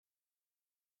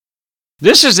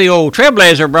This is the Old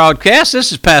Trailblazer broadcast.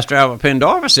 This is Pastor Albert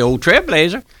Pendorf, the Old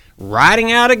Trailblazer,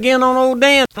 riding out again on Old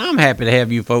Dan. I'm happy to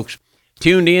have you folks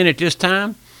tuned in at this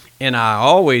time, and I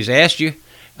always ask you,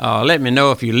 let me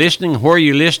know if you're listening, where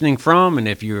you're listening from, and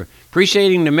if you're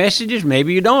appreciating the messages.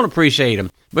 Maybe you don't appreciate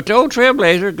them, but the Old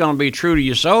Trailblazer is going to be true to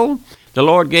your soul. The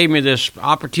Lord gave me this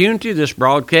opportunity, this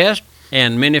broadcast,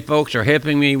 and many folks are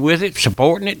helping me with it,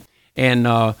 supporting it,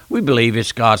 and we believe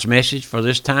it's God's message for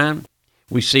this time.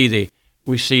 We see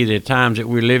the times that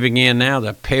we're living in now,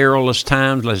 the perilous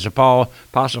times, as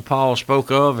Apostle Paul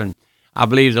spoke of, and I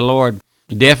believe the Lord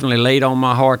definitely laid on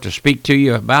my heart to speak to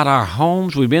you about our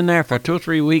homes. We've been there for 2 or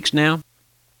 3 weeks now,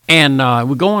 and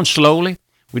we're going slowly.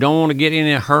 We don't want to get in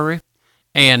a hurry,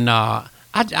 and I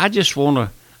just want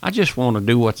to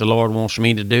do what the Lord wants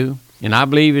me to do, and I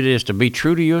believe it is to be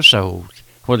true to your souls,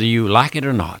 whether you like it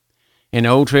or not. And the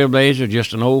Old Trailblazer,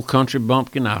 just an old country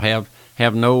bumpkin. I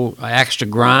have no axe to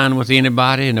grind with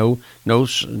anybody, no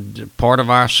part of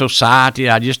our society.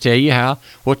 I just tell you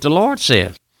what the Lord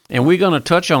says. And we're going to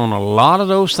touch on a lot of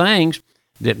those things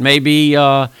that maybe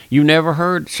you never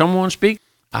heard someone speak.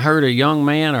 I heard a young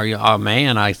man, or a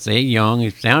man, I say young, he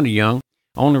sounded young,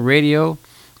 on the radio,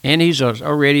 and he's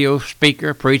a radio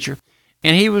speaker, preacher,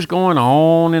 and he was going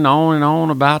on and on and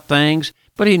on about things,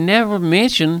 but he never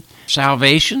mentioned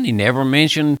salvation. He never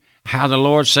mentioned how the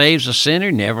Lord saves a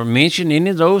sinner, never mentioned any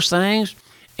of those things,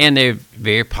 and they're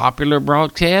very popular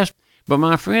broadcasts. But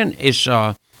my friend, it's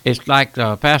like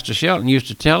Pastor Shelton used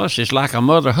to tell us, it's like a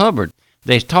Mother Hubbard.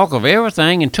 They talk of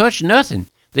everything and touch nothing.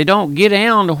 They don't get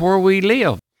down to where we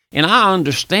live. And I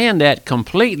understand that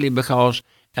completely because,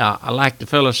 like the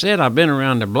fellow said, I've been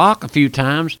around the block a few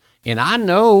times, and I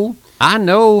know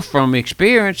from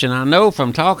experience, and I know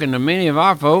from talking to many of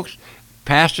our folks,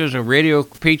 pastors or radio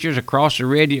preachers across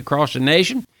the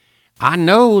nation, I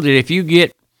know that if you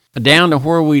get down to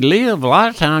where we live, a lot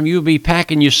of time you'll be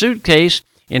packing your suitcase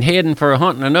and heading for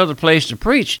hunting another place to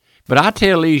preach. But I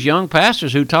tell these young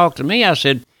pastors who talk to me, I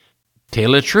said,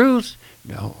 tell the truth,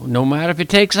 no matter if it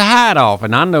takes a hide off.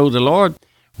 And I know the Lord,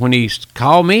 when He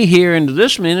called me here into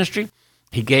this ministry,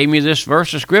 He gave me this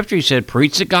verse of Scripture. He said,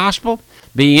 preach the gospel,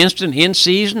 be instant, in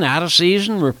season, out of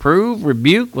season, reprove,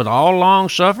 rebuke with all long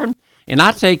suffering. And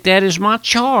I take that as my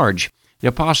charge. The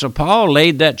Apostle Paul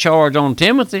laid that charge on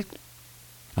Timothy,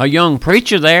 a young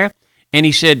preacher there, and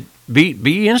he said,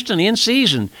 be instant, in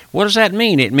season. What does that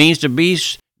mean? It means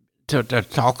to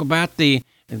talk about the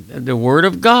Word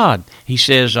of God. He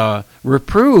says,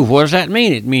 reprove. What does that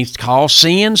mean? It means call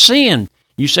sin, sin.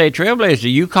 You say, Trailblazer, do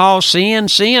you call sin,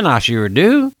 sin? I sure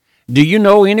do. Do you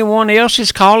know anyone else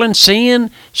is calling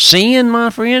sin, sin, my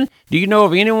friend? Do you know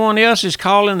if anyone else is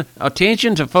calling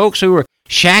attention to folks who are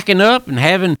shacking up and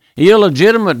having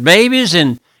illegitimate babies,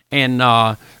 and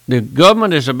the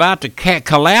government is about to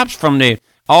collapse from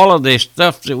all of this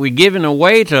stuff that we're giving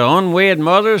away to unwed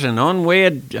mothers and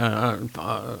unwed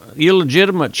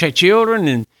illegitimate children,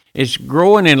 and it's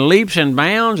growing in leaps and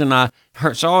bounds. And I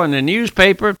saw in the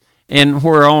newspaper, and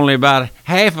where only about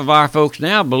half of our folks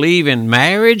now believe in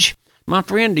marriage. My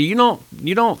friend, you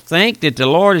don't think that the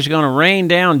Lord is going to rain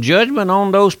down judgment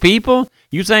on those people?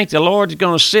 You think the Lord is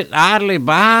going to sit idly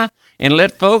by and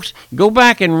let folks go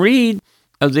back and read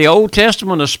of the Old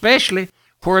Testament, especially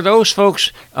where those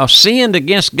folks sinned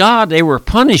against God? They were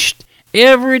punished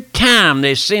every time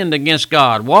they sinned against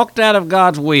God, walked out of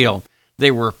God's will.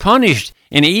 They were punished,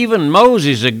 and even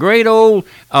Moses, a great old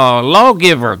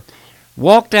lawgiver,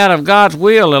 walked out of God's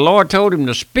will. The Lord told him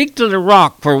to speak to the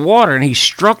rock for water, and he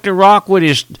struck the rock with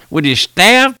his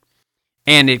staff,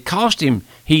 and it cost him.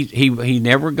 He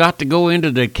never got to go into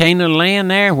the Canaan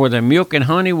land there where the milk and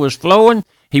honey was flowing.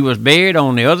 He was buried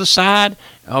on the other side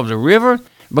of the river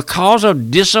because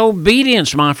of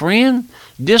disobedience, my friend.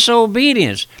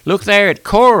 Disobedience. Look there at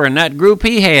Korah and that group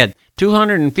he had,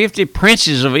 250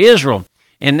 princes of Israel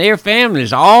and their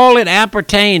families, all that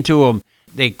appertained to them.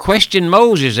 They questioned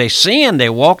Moses. They sinned. They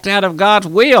walked out of God's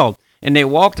will, and they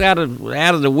walked out of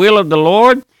the will of the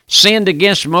Lord, sinned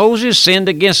against Moses, sinned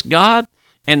against God,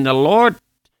 and the Lord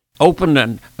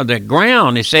opened the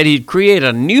ground. He said He'd create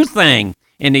a new thing,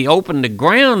 and He opened the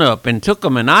ground up and took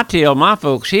them. And I tell my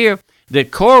folks here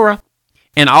that Korah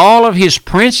and all of his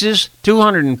princes,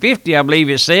 250, I believe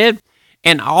it said,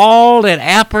 and all that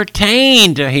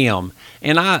appertained to him.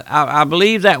 And I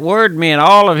believe that word meant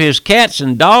all of his cats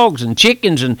and dogs and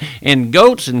chickens and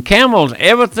goats and camels,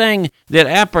 everything that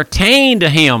appertained to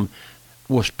him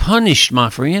was punished, my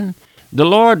friend. The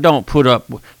Lord doesn't put up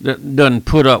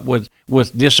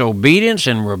with disobedience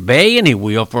and rebellion. He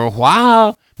will for a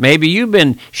while. Maybe you've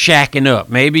been shacking up.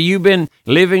 Maybe you've been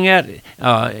living at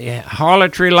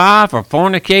harlotry life or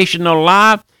fornicational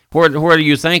life where do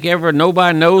you think ever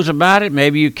nobody knows about it?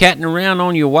 Maybe you're catting around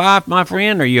on your wife, my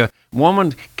friend, or your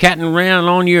woman catting around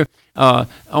on you,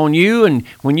 and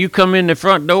when you come in the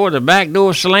front door, the back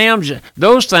door slams.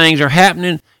 Those things are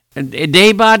happening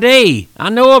day by day. I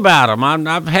know about them.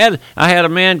 I had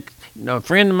a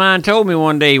friend of mine told me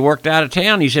one day, he worked out of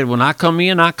town. He said, when I come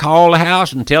in, I call the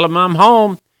house and tell them I'm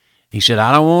home. He said,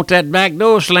 I don't want that back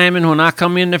door slamming when I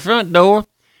come in the front door.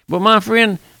 But my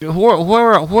friend,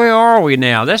 where are we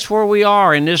now? That's where we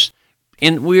are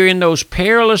we're in those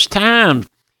perilous times.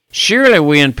 Surely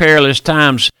we're in perilous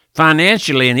times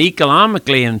financially and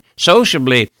economically and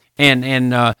socially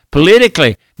and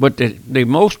politically. But the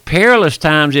most perilous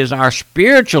times is our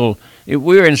spiritual.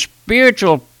 We're in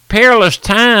spiritual perilous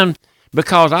times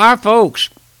because our folks,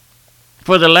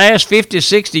 for the last 50,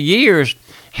 60 years,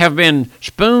 have been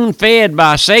spoon-fed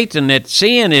by Satan that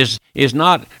sin is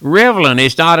not relevant,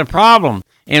 it's not a problem.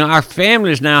 And our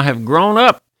families now have grown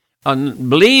up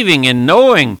believing and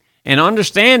knowing and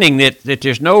understanding that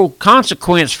there's no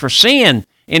consequence for sin,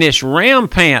 and it's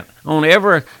rampant on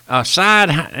every side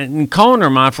and corner,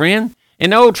 my friend.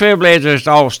 And the old Trailblazer is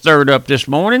all stirred up this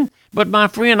morning. But my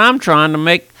friend, I'm trying to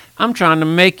make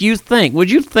you think.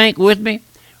 Would you think with me?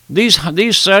 These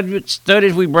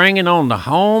studies we bringing on the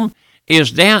home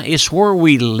it's where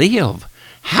we live.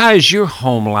 How is your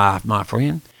home life, my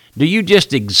friend? Do you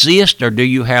just exist, or do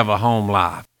you have a home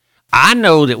life? I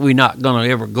know that we're not going to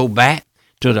ever go back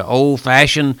to the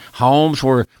old-fashioned homes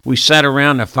where we sat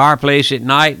around the fireplace at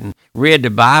night and read the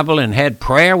Bible and had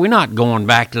prayer. We're not going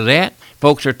back to that.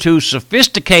 Folks are too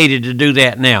sophisticated to do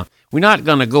that now. We're not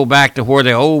going to go back to where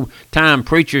the old-time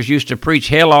preachers used to preach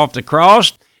hell off the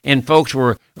cross, and folks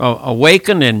were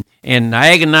awakened and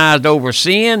agonized over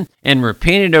sin and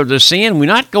repented of the sin. We're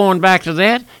not going back to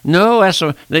that. No, that's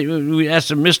a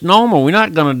misnomer. We're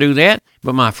not going to do that.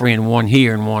 But my friend, one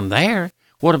here and one there.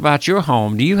 What about your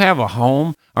home? Do you have a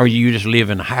home, or do you just live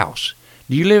in a house?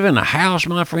 Do you live in a house,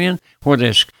 my friend, where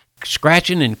there's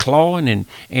scratching and clawing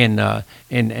and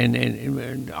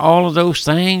all of those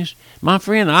things? My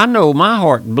friend, I know my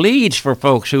heart bleeds for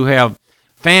folks who have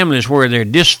families where they're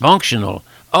dysfunctional.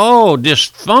 Oh,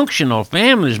 dysfunctional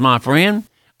families, my friend.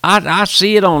 I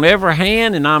see it on every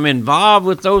hand, and I'm involved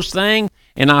with those things,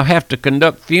 and I have to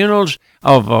conduct funerals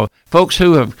of folks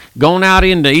who have gone out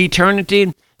into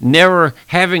eternity, never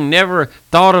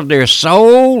thought of their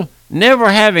soul, my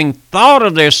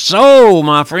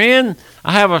friend.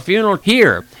 I have a funeral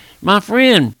here, my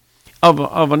friend,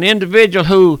 of an individual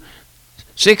who,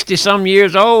 60-some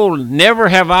years old, never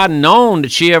have I known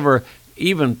that she ever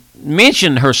even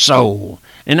mentioned her soul.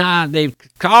 And they've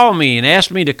called me and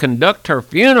asked me to conduct her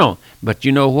funeral. But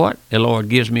you know what? The Lord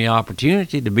gives me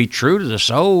opportunity to be true to the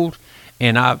souls.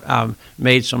 And I've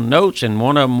made some notes, and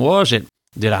one of them was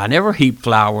that I never heap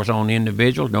flowers on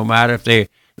individuals, no matter if they're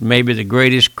maybe the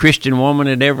greatest Christian woman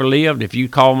that ever lived. If you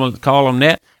call them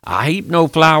that, I heap no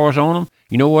flowers on them.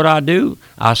 You know what I do?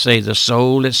 I say, the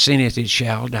soul that sinneth, it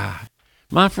shall die.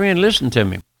 My friend, listen to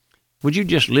me. Would you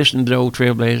just listen to the old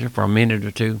Trailblazer for a minute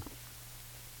or two?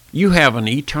 You have an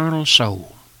eternal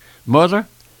soul. Mother,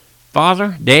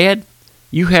 father, dad,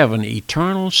 you have an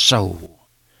eternal soul.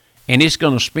 And it's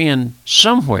going to spend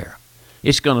somewhere.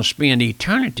 It's going to spend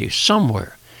eternity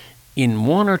somewhere in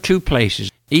one or two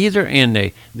places, either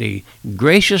in the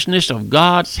graciousness of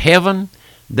God's heaven,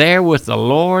 there with the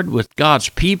Lord, with God's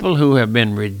people who have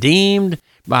been redeemed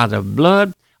by the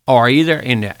blood, or either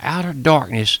in the outer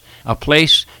darkness, a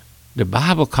place the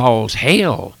Bible calls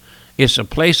hell. It's a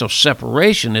place of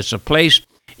separation. It's a place,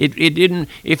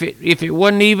 if it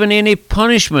wasn't even any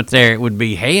punishment there, it would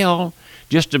be hell,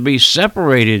 just to be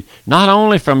separated, not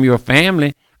only from your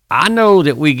family. I know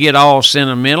that we get all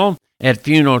sentimental at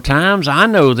funeral times. I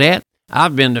know that.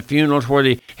 I've been to funerals where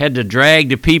they had to drag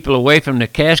the people away from the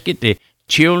casket. The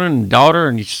children, daughter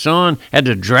and son, had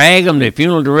to drag them. The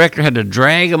funeral director had to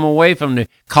drag them away from the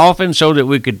coffin so that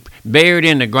we could bury it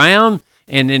in the ground.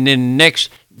 And then the next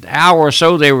hour or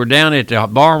so, they were down at the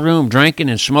bar room drinking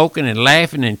and smoking and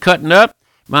laughing and cutting up.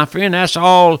 My friend, that's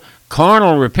all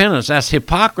carnal repentance. That's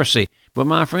hypocrisy. But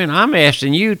my friend, I'm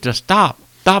asking you to stop.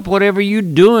 Stop whatever you're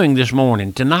doing this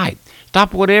morning, tonight.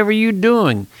 Stop whatever you're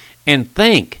doing and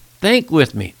think. Think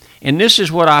with me. And this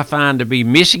is what I find to be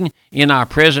missing in our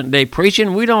present day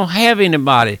preaching. We don't have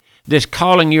anybody that's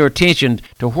calling your attention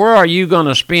to where are you going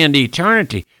to spend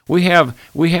eternity. We have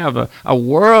a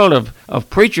world of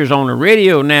preachers on the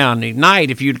radio now and at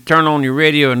night. If you turn on your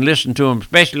radio and listen to them,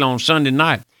 especially on Sunday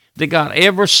night, they got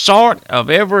every sort of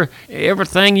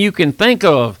everything you can think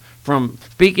of, from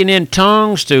speaking in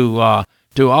tongues to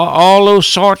all those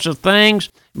sorts of things.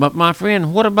 But my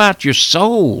friend, what about your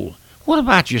soul? What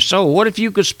about your soul? What if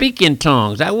you could speak in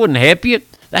tongues? That wouldn't help you.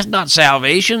 That's not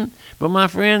salvation. But my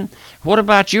friend, what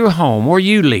about your home, where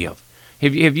you live?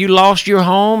 Have you lost your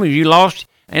home? Have you lost?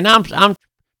 And I'm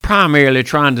primarily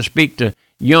trying to speak to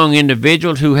young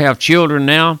individuals who have children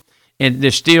now, and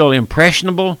they're still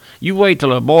impressionable. You wait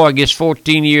till a boy gets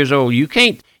 14 years old. You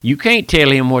can't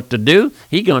tell him what to do.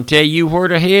 He gonna tell you where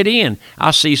to head in.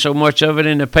 I see so much of it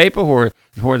in the paper where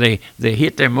they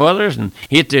hit their mothers and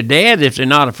hit their dads if they're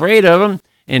not afraid of them,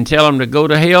 and tell them to go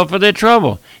to hell for their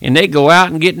trouble. And they go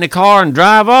out and get in the car and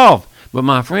drive off. But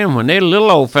my friend, when they're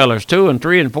little old fellas, 2 and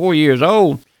 3 and 4 years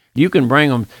old, you can bring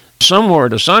them somewhere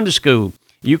to Sunday school.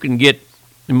 You can get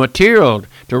material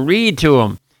to read to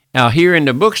them. Now, here in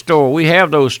the bookstore, we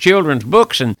have those children's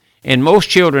books, and most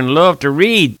children love to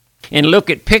read and look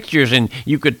at pictures, and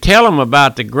you could tell them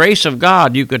about the grace of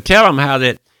God. You could tell them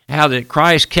how that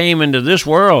Christ came into this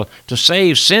world to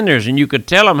save sinners, and you could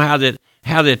tell them how that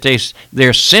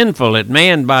they're sinful, that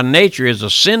man by nature is a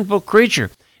sinful creature.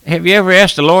 Have you ever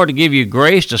asked the Lord to give you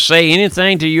grace to say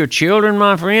anything to your children,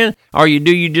 my friend? Or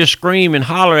do you just scream and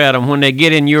holler at them when they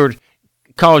get in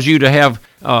cause you to have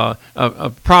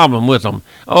a problem with them?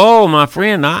 Oh, my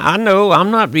friend, I know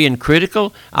I'm not being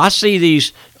critical. I see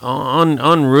these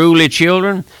unruly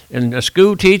children, and a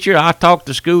school teacher, I talk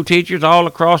to school teachers all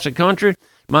across the country.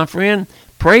 My friend,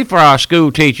 pray for our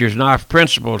school teachers and our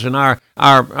principals and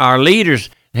our leaders,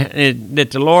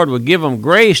 that the Lord would give them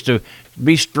grace to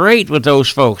be straight with those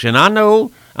folks. And I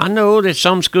know that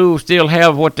some schools still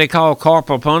have what they call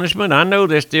corporal punishment. I know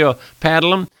they still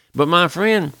paddle them. But my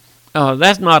friend,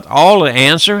 that's not all the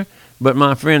answer. But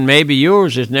my friend, maybe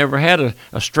yours has never had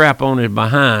a strap on his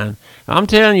behind. I'm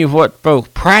telling you what, folks,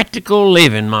 practical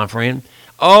living, my friend.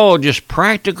 Oh, just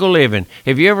practical living.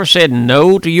 Have you ever said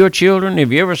no to your children?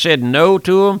 Have you ever said no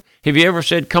to them? Have you ever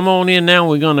said, come on in now,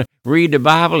 we're going to read the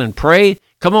Bible and pray?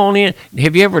 Come on in.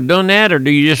 Have you ever done that, or do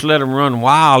you just let them run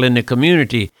wild in the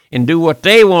community and do what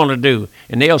they want to do?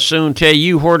 And they'll soon tell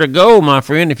you where to go, my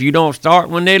friend, if you don't start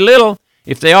when they're little.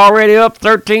 If they're already up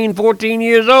 13, 14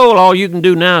 years old, all you can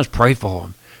do now is pray for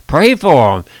them. Pray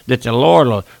for them that the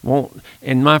Lord won't.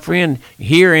 And my friend,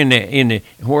 here in the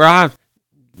where I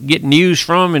get news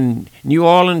from in New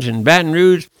Orleans and Baton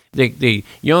Rouge, the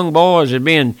young boys are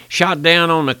being shot down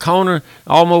on the corner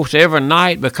almost every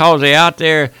night because they're out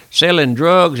there selling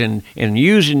drugs and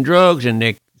using drugs, and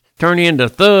they turn into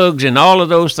thugs and all of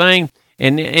those things.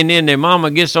 And then their mama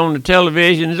gets on the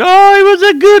television and says, oh, he was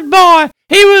a good boy.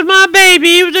 He was my baby.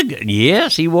 He was a good.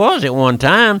 Yes, he was at one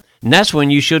time. And that's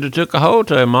when you should have took a hold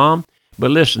to him, Mom.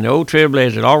 But listen, the old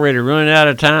Trailblazer is already running out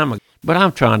of time. But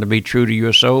I'm trying to be true to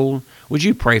your soul. Would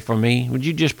you pray for me? Would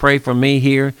you just pray for me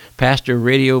here, Pastor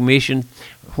Radio Mission,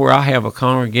 where I have a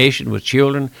congregation with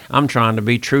children? I'm trying to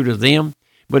be true to them.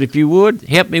 But if you would,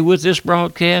 help me with this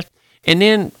broadcast. And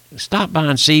then stop by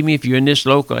and see me if you're in this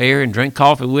local area and drink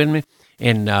coffee with me.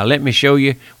 And let me show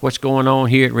you what's going on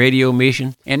here at Radio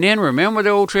Mission. And then remember the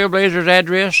Old Trailblazer's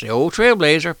address, the Old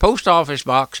Trailblazer, Post Office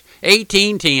Box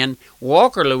 1810,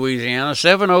 Walker, Louisiana,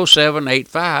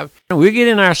 70785. We'll get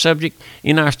in our subject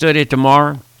in our study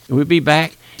tomorrow. We'll be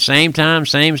back, same time,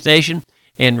 same station.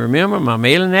 And remember my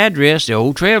mailing address, the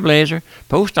Old Trailblazer,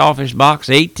 Post Office Box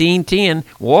 1810,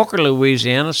 Walker,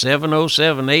 Louisiana,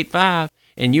 70785.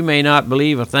 And you may not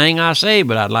believe a thing I say,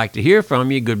 but I'd like to hear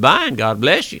from you. Goodbye, and God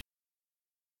bless you.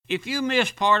 If you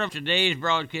missed part of today's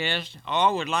broadcast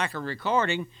or would like a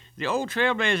recording, the Old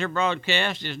Trailblazer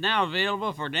broadcast is now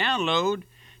available for download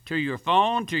to your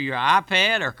phone, to your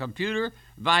iPad, or computer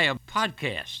via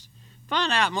podcast.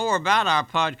 Find out more about our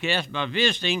podcast by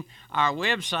visiting our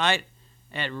website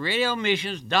at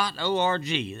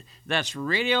radiomissions.org. That's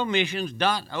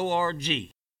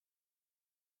radiomissions.org.